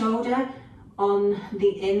your shoulder on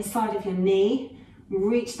the inside of your knee,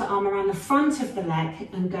 reach the arm around the front of the leg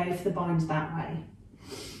and go for the bind that way.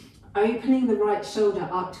 Opening the right shoulder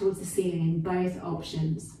up towards the ceiling in both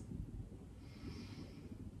options.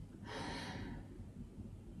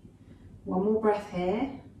 One more breath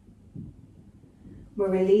here. We'll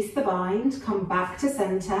release the bind, come back to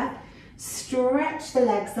center, stretch the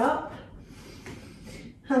legs up,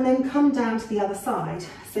 and then come down to the other side.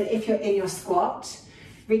 So if you're in your squat,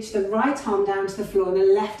 reach the right arm down to the floor and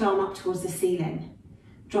the left arm up towards the ceiling.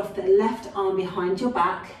 Drop the left arm behind your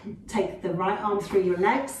back, take the right arm through your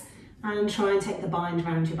legs, and try and take the bind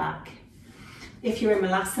around your back. If you're in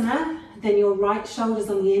Malasana, then your right shoulder's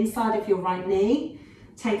on the inside of your right knee.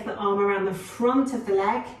 Take the arm around the front of the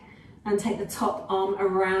leg and take the top arm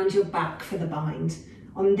around your back for the bind.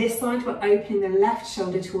 On this side, we're opening the left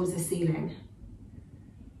shoulder towards the ceiling.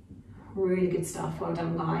 Really good stuff, well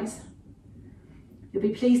done guys. You'll be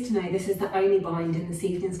pleased to know this is the only bind in this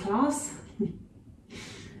evening's class.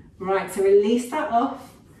 Right, so release that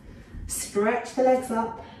off, stretch the legs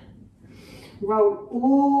up, roll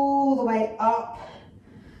all the way up,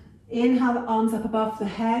 inhale the arms up above the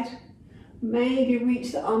head, maybe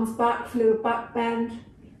reach the arms back for a little back bend,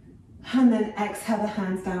 and then exhale the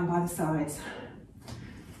hands down by the sides.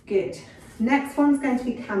 Good. Next one's going to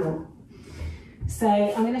be camel. So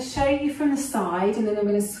I'm going to show you from the side and then I'm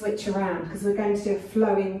going to switch around because we're going to do a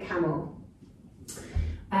flowing camel.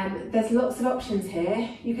 There's lots of options here.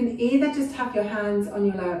 You can either just have your hands on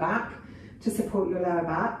your lower back to support your lower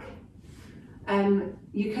back.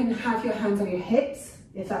 You can have your hands on your hips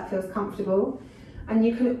if that feels comfortable. And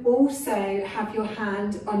you can also have your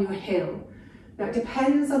hand on your heel. Now it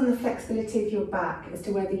depends on the flexibility of your back as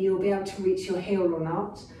to whether you'll be able to reach your heel or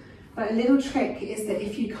not. But a little trick is that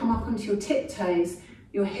if you come up onto your tiptoes,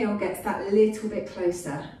 your heel gets that little bit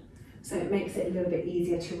closer. So it makes it a little bit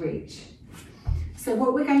easier to reach. So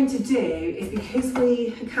what we're going to do is, because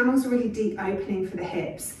camel's a really deep opening for the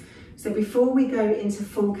hips, so before we go into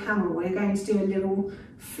full camel, we're going to do a little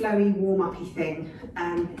flowy warm-uppy thing,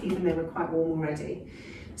 even though we're quite warm already.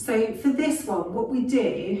 So for this one, what we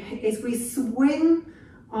do is we swing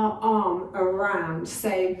our arm around.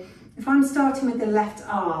 So if I'm starting with the left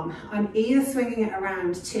arm, I'm either swinging it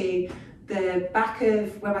around to the back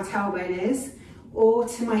of where my tailbone is or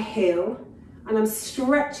to my heel, and I'm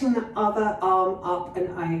stretching the other arm up and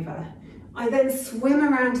over. I then swim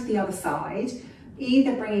around to the other side,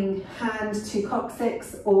 either bringing hand to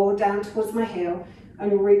coccyx or down towards my heel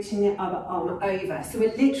and reaching the other arm over. So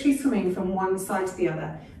we're literally swimming from one side to the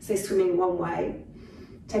other, so swimming one way.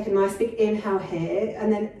 Take a nice big inhale here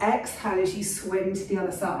and then exhale as you swim to the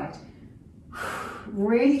other side.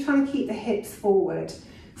 Really trying to keep the hips forward.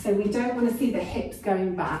 So we don't want to see the hips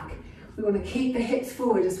going back. We want to keep the hips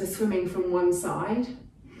forward as we're swimming from one side.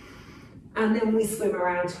 And then we swim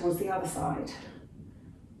around towards the other side.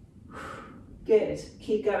 Good.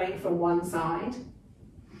 Keep going from one side.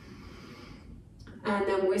 And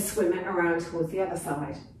then we're swimming around towards the other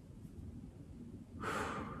side.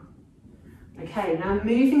 Okay, now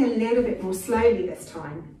moving a little bit more slowly this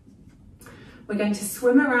time. We're going to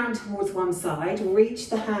swim around towards one side, reach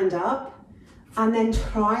the hand up, and then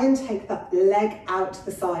try and take that leg out to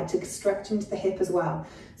the side to stretch into the hip as well.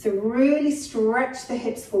 So really stretch the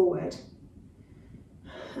hips forward.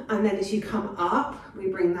 And then as you come up, we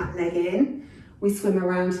bring that leg in, we swim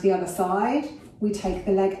around to the other side, we take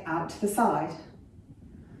the leg out to the side.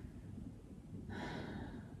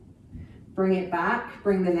 Bring it back,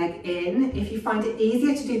 bring the leg in. If you find it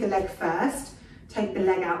easier to do the leg first, take the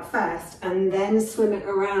leg out first and then swim it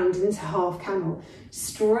around into half camel,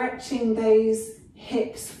 stretching those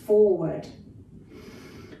hips forward.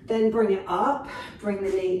 Then bring it up, bring the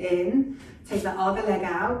knee in, take the other leg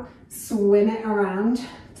out, swim it around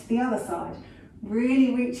to the other side,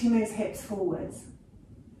 really reaching those hips forwards.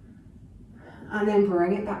 And then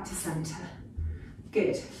bring it back to center.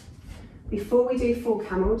 Good. Before we do full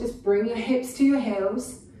camel, just bring your hips to your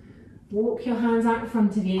heels, walk your hands out in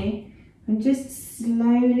front of you, and just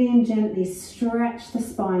slowly and gently stretch the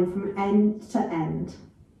spine from end to end.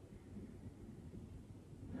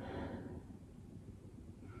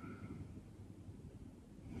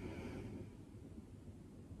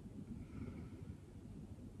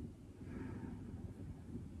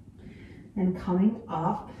 Then coming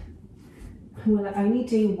up, we'll only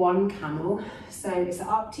do one camel, so it's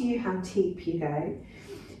up to you how deep you go.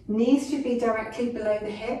 Knees should be directly below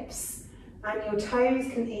the hips, and your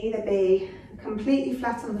toes can either be completely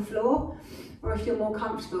flat on the floor, or if you're more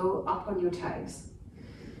comfortable, up on your toes.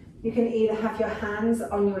 You can either have your hands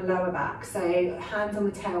on your lower back, so hands on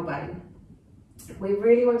the tailbone. We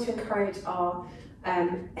really want to encourage our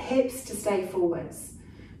hips to stay forwards.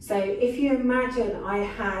 So if you imagine I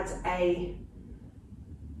had a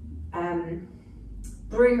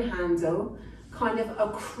broom handle kind of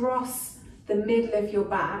across the middle of your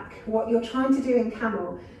back, what you're trying to do in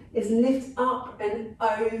camel is lift up and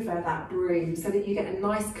over that broom so that you get a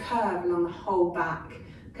nice curve along the whole back,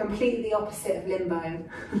 completely the opposite of limbo.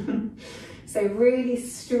 So really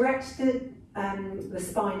stretch the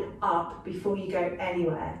spine up before you go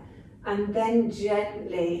anywhere, and then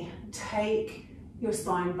gently take your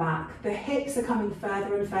spine back. The hips are coming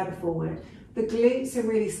further and further forward. The glutes are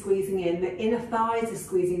really squeezing in, the inner thighs are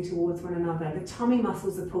squeezing towards one another, the tummy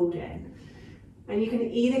muscles are pulled in. And you can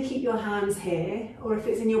either keep your hands here, or if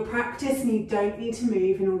it's in your practice and you don't need to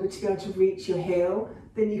move in order to be able to reach your heel,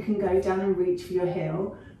 then you can go down and reach for your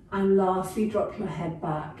heel. And lastly, drop your head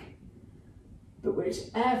back. But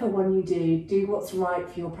whichever one you do what's right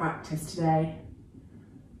for your practice today.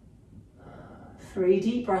 3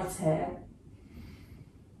 deep breaths here.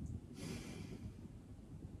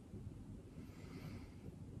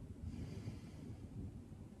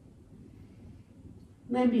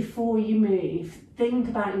 Then before you move, think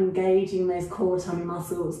about engaging those core tummy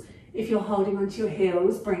muscles. If you're holding onto your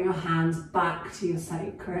heels, bring your hands back to your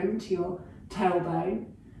sacrum, to your tailbone,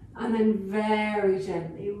 and then very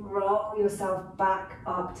gently roll yourself back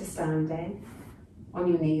up to standing, on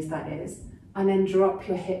your knees that is, and then drop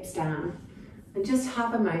your hips down. And just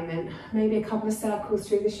have a moment, maybe a couple of circles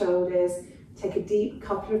through the shoulders, take a deep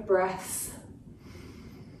couple of breaths.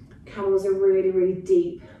 Camels are really, really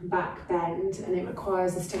deep back bend, and it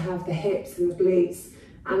requires us to have the hips and the glutes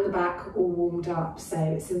and the back all warmed up. So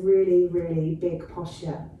it's a really, really big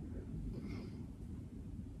posture.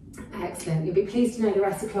 Excellent. You'll be pleased to know the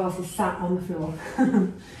rest of the class is sat on the floor.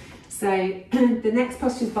 So the next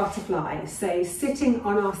posture is butterfly. So sitting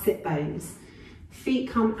on our sit bones, feet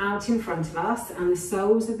come out in front of us and the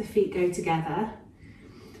soles of the feet go together.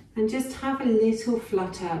 And just have a little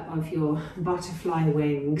flutter of your butterfly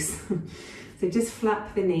wings. So just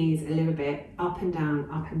flap the knees a little bit, up and down,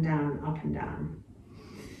 up and down, up and down.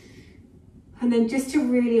 And then just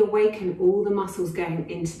to really awaken all the muscles going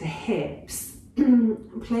into the hips,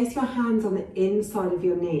 place your hands on the inside of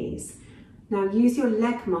your knees. Now use your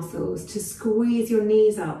leg muscles to squeeze your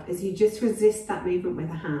knees up as you just resist that movement with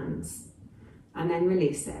the hands. And then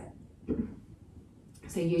release it.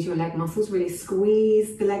 So use your leg muscles, really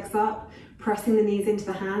squeeze the legs up, pressing the knees into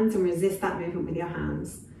the hands and resist that movement with your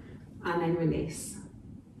hands. And then release.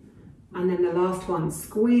 And then the last one,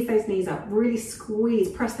 squeeze those knees up, really squeeze,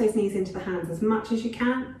 press those knees into the hands as much as you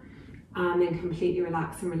can, and then completely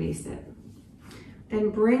relax and release it. Then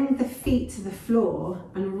bring the feet to the floor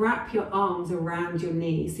and wrap your arms around your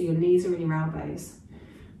knees, so your knees are in your elbows.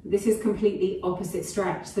 This is completely opposite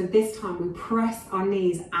stretch. So this time we press our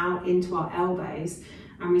knees out into our elbows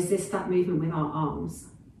and resist that movement with our arms.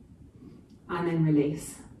 And then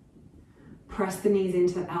release. Press the knees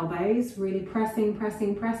into the elbows, really pressing,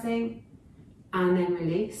 pressing, pressing, and then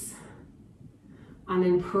release. And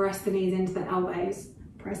then press the knees into the elbows,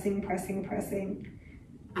 pressing, pressing, pressing,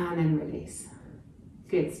 and then release.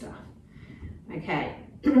 Good stuff. Okay.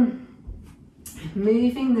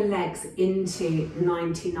 Moving the legs into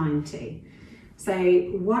 90-90. So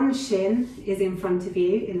one shin is in front of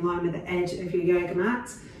you in line with the edge of your yoga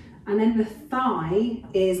mat, and then the thigh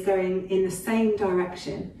is going in the same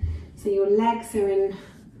direction. So your legs are in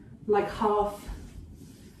like half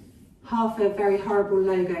a very horrible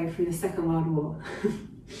logo from the Second World War.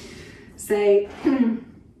 So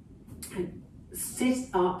sit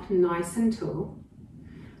up nice and tall.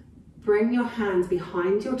 Bring your hands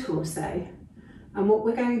behind your torso. And what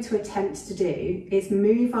we're going to attempt to do is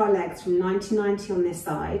move our legs from 90-90 on this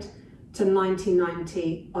side to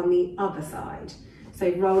 90-90 on the other side.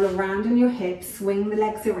 So roll around on your hips, swing the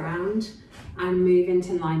legs around and move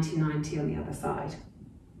into 90-90 on the other side.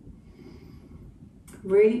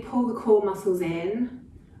 Really pull the core muscles in,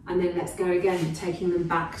 and then let's go again, taking them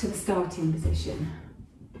back to the starting position.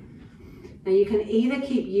 Now you can either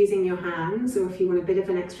keep using your hands, or if you want a bit of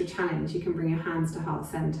an extra challenge, you can bring your hands to heart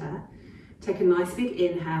center. Take a nice big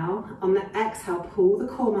inhale. On the exhale, pull the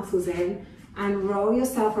core muscles in and roll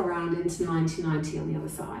yourself around into 90-90 on the other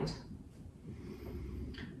side.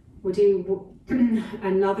 We'll do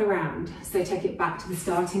another round. So take it back to the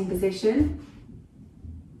starting position.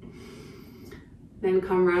 Then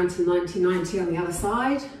come around to 90-90 on the other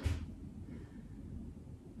side.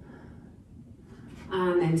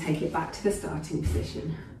 And then take it back to the starting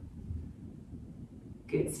position.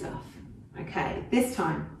 Good stuff. Okay, this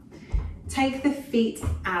time, take the feet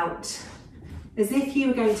out as if you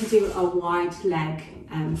were going to do a wide leg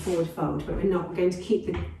forward fold, but we're not. We're going to keep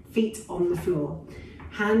the feet on the floor.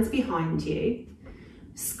 Hands behind you.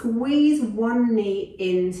 Squeeze one knee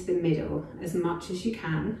into the middle as much as you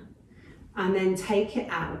can, and then take it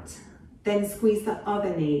out. Then squeeze the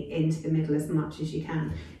other knee into the middle as much as you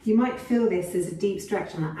can. You might feel this as a deep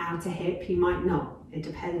stretch on the outer hip, you might not. It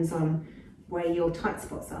depends on where your tight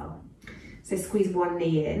spots are. So squeeze one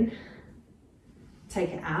knee in, take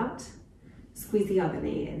it out, squeeze the other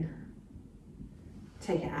knee in,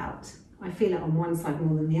 take it out. I feel it on one side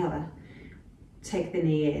more than the other. Take the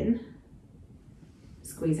knee in,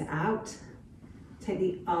 squeeze it out, take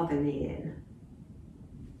the other knee in,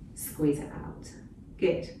 squeeze it out.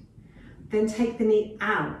 Good. Then take the knee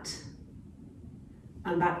out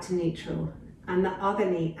and back to neutral, and the other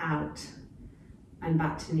knee out and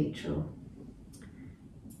back to neutral.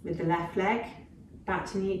 with the left leg, back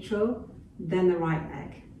to neutral, then the right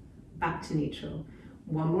leg, back to neutral.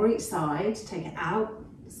 One more each side, take it out,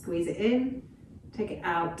 squeeze it in, take it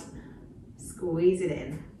out, squeeze it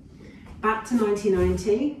in. Back to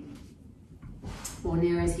 90-90, or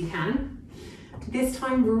near as you can. This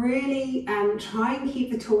time really try and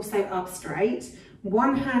keep the torso up straight,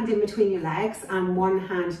 one hand in between your legs and one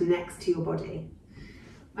hand next to your body.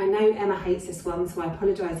 I know Emma hates this one, so I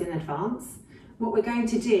apologise in advance. What we're going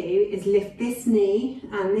to do is lift this knee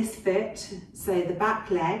and this foot, so the back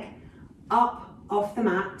leg, up off the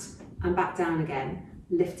mat and back down again.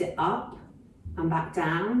 Lift it up and back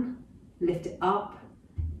down, lift it up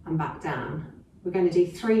and back down. We're going to do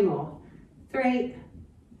 3 more. 3,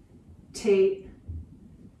 2,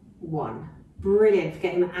 1. Brilliant for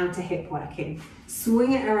getting the outer hip working.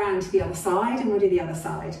 Swing it around to the other side and we'll do the other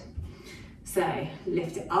side. So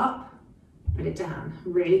lift it up, put it down.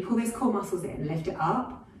 Really pull those core muscles in. Lift it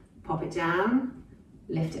up, pop it down,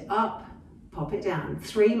 lift it up, pop it down.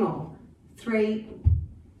 3 more. 3,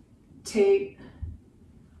 2,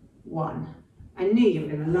 1. I knew you were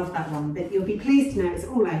going to love that one, but you'll be pleased to know it's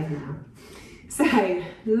all over now. So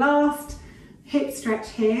last hip stretch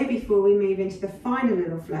here before we move into the final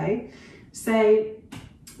little flow. So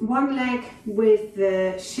one leg with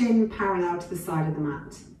the shin parallel to the side of the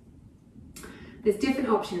mat. There's different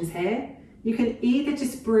options here. You can either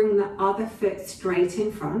just bring the other foot straight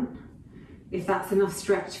in front, if that's enough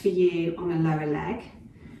stretch for you on the lower leg.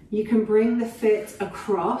 You can bring the foot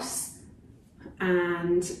across,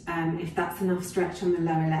 and if that's enough stretch on the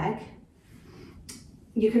lower leg.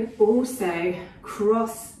 You can also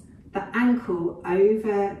cross the ankle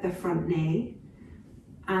over the front knee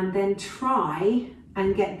and then try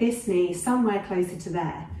and get this knee somewhere closer to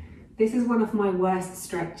there. This is one of my worst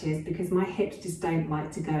stretches because my hips just don't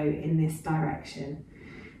like to go in this direction.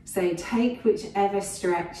 So take whichever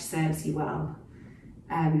stretch serves you well.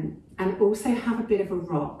 And also have a bit of a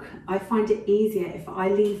rock. I find it easier if I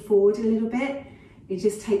lean forward a little bit. It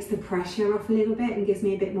just takes the pressure off a little bit and gives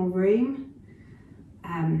me a bit more room.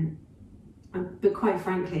 But quite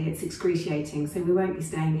frankly, it's excruciating, so we won't be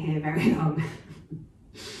staying here very long.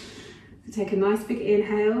 So take a nice big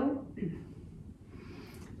inhale,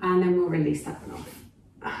 and then we'll release that one off.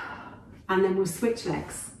 And then we'll switch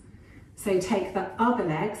legs. So take the other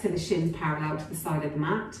leg, so the shin's parallel to the side of the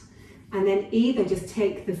mat, and then either just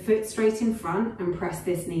take the foot straight in front and press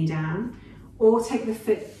this knee down, or take the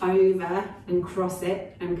foot over and cross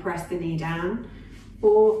it and press the knee down,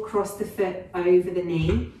 or cross the foot over the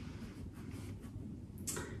knee,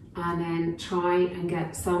 and then try and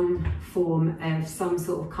get some form of some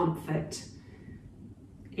sort of comfort,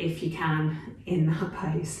 if you can, in that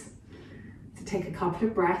pose. So take a couple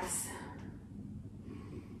of breaths.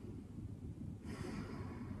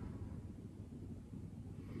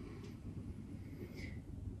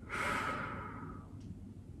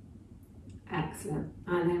 Excellent.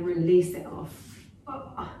 And then release it off.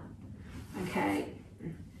 Oh. Okay.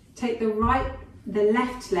 Take the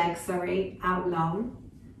left leg, out long,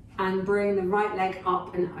 and bring the right leg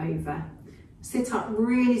up and over. Sit up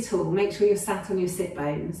really tall, make sure you're sat on your sit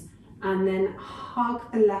bones, and then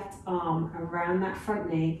hug the left arm around that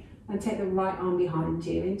front knee and take the right arm behind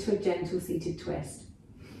you into a gentle seated twist.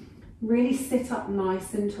 Really sit up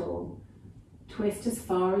nice and tall. Twist as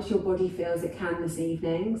far as your body feels it can this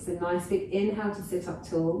evening. So nice big inhale to sit up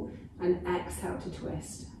tall and exhale to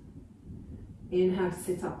twist. Inhale to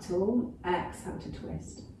sit up tall, exhale to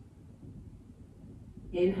twist.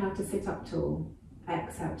 Inhale to sit up tall,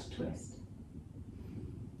 exhale to twist.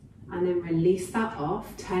 And then release that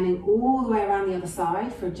off, turning all the way around the other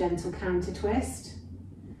side for a gentle counter twist.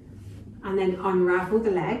 And then unravel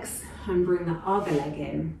the legs and bring the other leg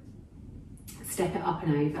in. Step it up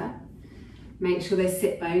and over. Make sure those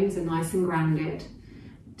sit bones are nice and grounded.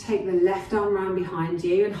 Take the left arm round behind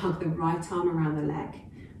you and hug the right arm around the leg,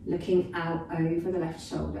 looking out over the left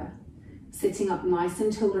shoulder. Sitting up nice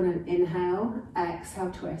and tall on an inhale,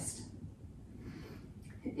 exhale, twist.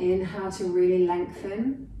 Inhale to really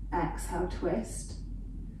lengthen, exhale, twist.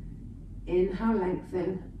 Inhale,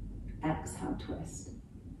 lengthen, exhale, twist.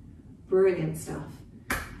 Brilliant stuff.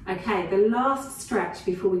 Okay, the last stretch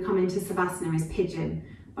before we come into Savasana is pigeon.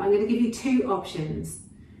 But I'm going to give you 2 options.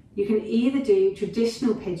 You can either do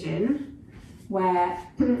traditional pigeon, where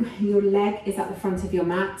your leg is at the front of your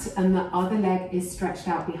mat and the other leg is stretched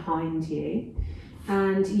out behind you.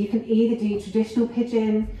 And you can either do traditional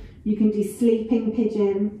pigeon, you can do sleeping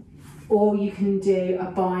pigeon, or you can do a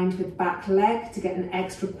bind with back leg to get an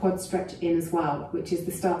extra quad stretch in as well, which is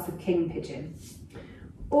the stance of king pigeon.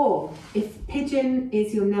 Or if pigeon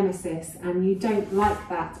is your nemesis and you don't like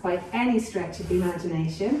that by any stretch of the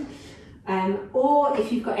imagination, or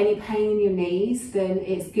if you've got any pain in your knees, then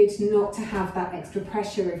it's good not to have that extra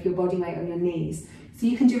pressure of your body weight on your knees. So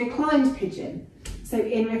you can do reclined pigeon. So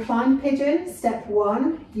in reclined pigeon, step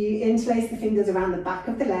 1, you interlace the fingers around the back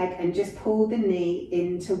of the leg and just pull the knee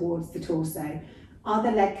in towards the torso.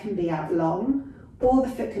 Other leg can be out long, or the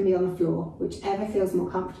foot can be on the floor, whichever feels more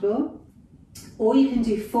comfortable. Or you can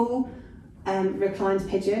do full reclined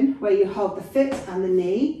pigeon, where you hold the foot and the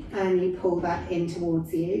knee and you pull that in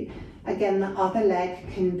towards you. Again, the other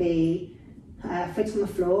leg can be foot on the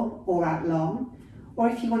floor or out long. Or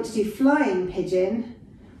if you want to do flying pigeon,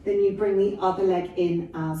 then you bring the other leg in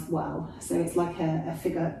as well. So it's like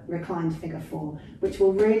a reclined figure 4, which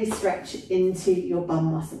will really stretch into your bum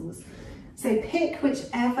muscles. So pick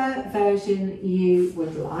whichever version you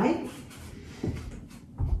would like.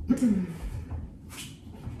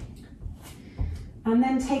 And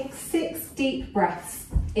then take 6 deep breaths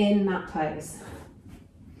in that pose.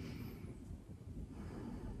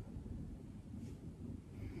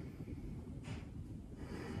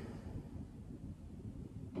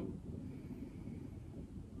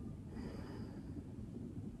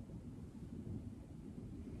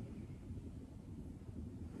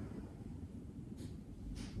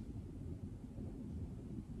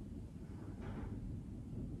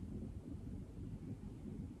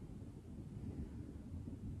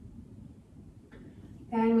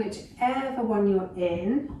 Then whichever one you're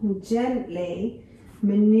in, gently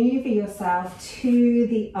maneuver yourself to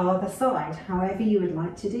the other side, however you would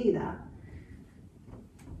like to do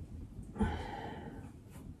that.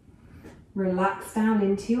 Relax down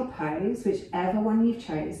into your pose, whichever one you've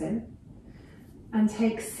chosen, and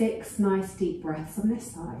take 6 nice deep breaths on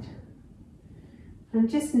this side. And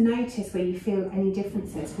just notice where you feel any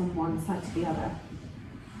differences from one side to the other.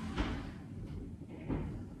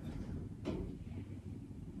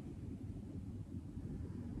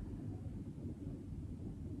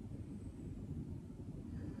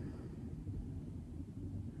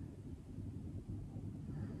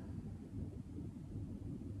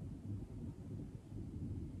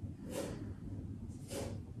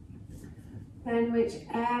 Then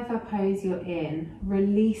whichever pose you're in,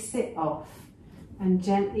 release it off and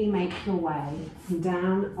gently make your way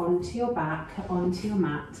down onto your back, onto your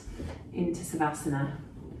mat, into Savasana.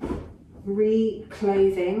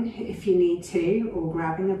 Reclothing if you need to, or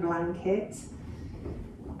grabbing a blanket,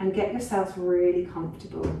 and get yourself really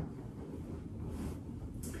comfortable.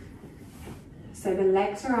 So the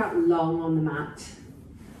legs are out long on the mat,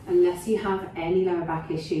 unless you have any lower back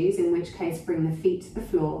issues, in which case bring the feet to the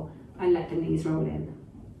floor and let the knees roll in.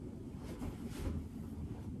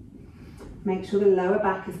 Make sure the lower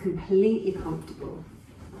back is completely comfortable.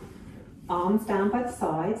 Arms down by the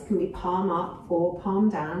sides, can be palm up or palm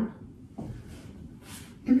down.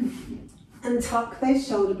 And tuck those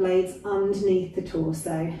shoulder blades underneath the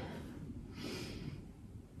torso.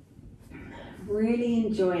 Really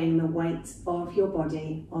enjoying the weight of your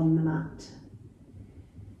body on the mat.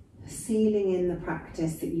 Sealing in the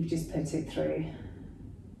practice that you've just put it through.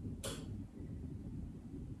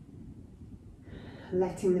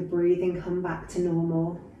 Letting the breathing come back to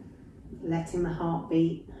normal, letting the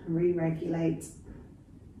heartbeat re-regulate.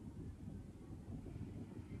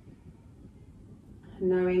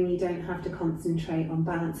 Knowing you don't have to concentrate on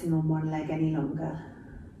balancing on one leg any longer.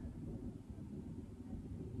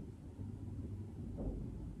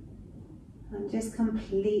 And just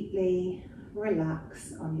completely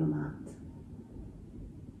relax on your mat.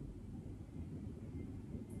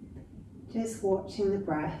 Just watching the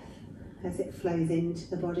breath as it flows into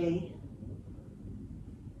the body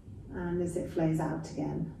and as it flows out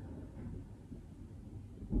again.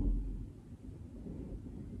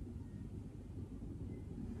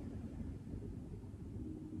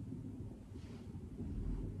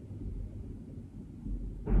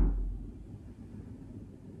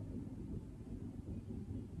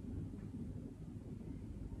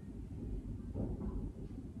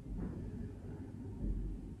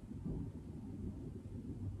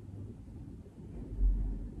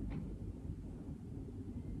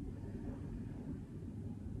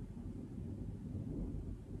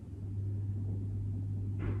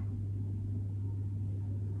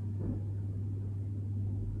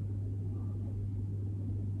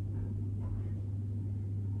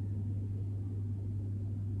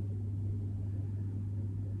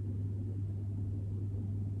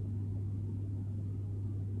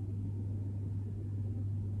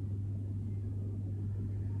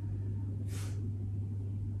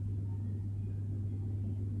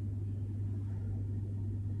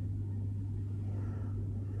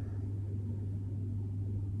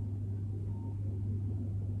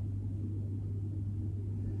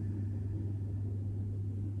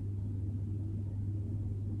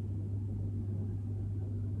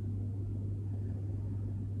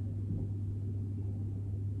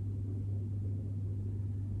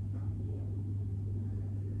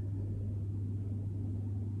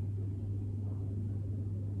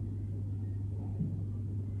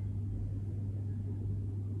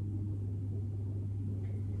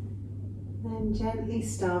 then gently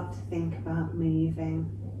start to think about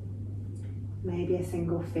moving. Maybe a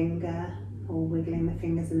single finger, or wiggling the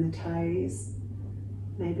fingers and the toes.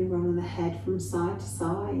 Maybe rolling the head from side to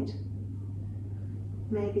side.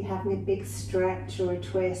 Maybe having a big stretch or a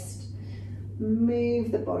twist.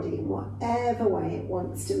 Move the body in whatever way it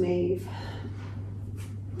wants to move.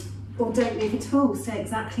 Or don't move at all, stay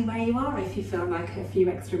exactly where you are if you feel like a few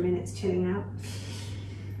extra minutes chilling out.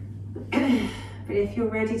 But if you're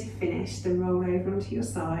ready to finish, then roll over onto your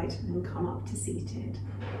side and come up to seated.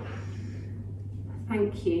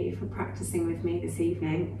 Thank you for practicing with me this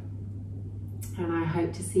evening, and I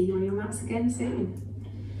hope to see you on your mats again soon.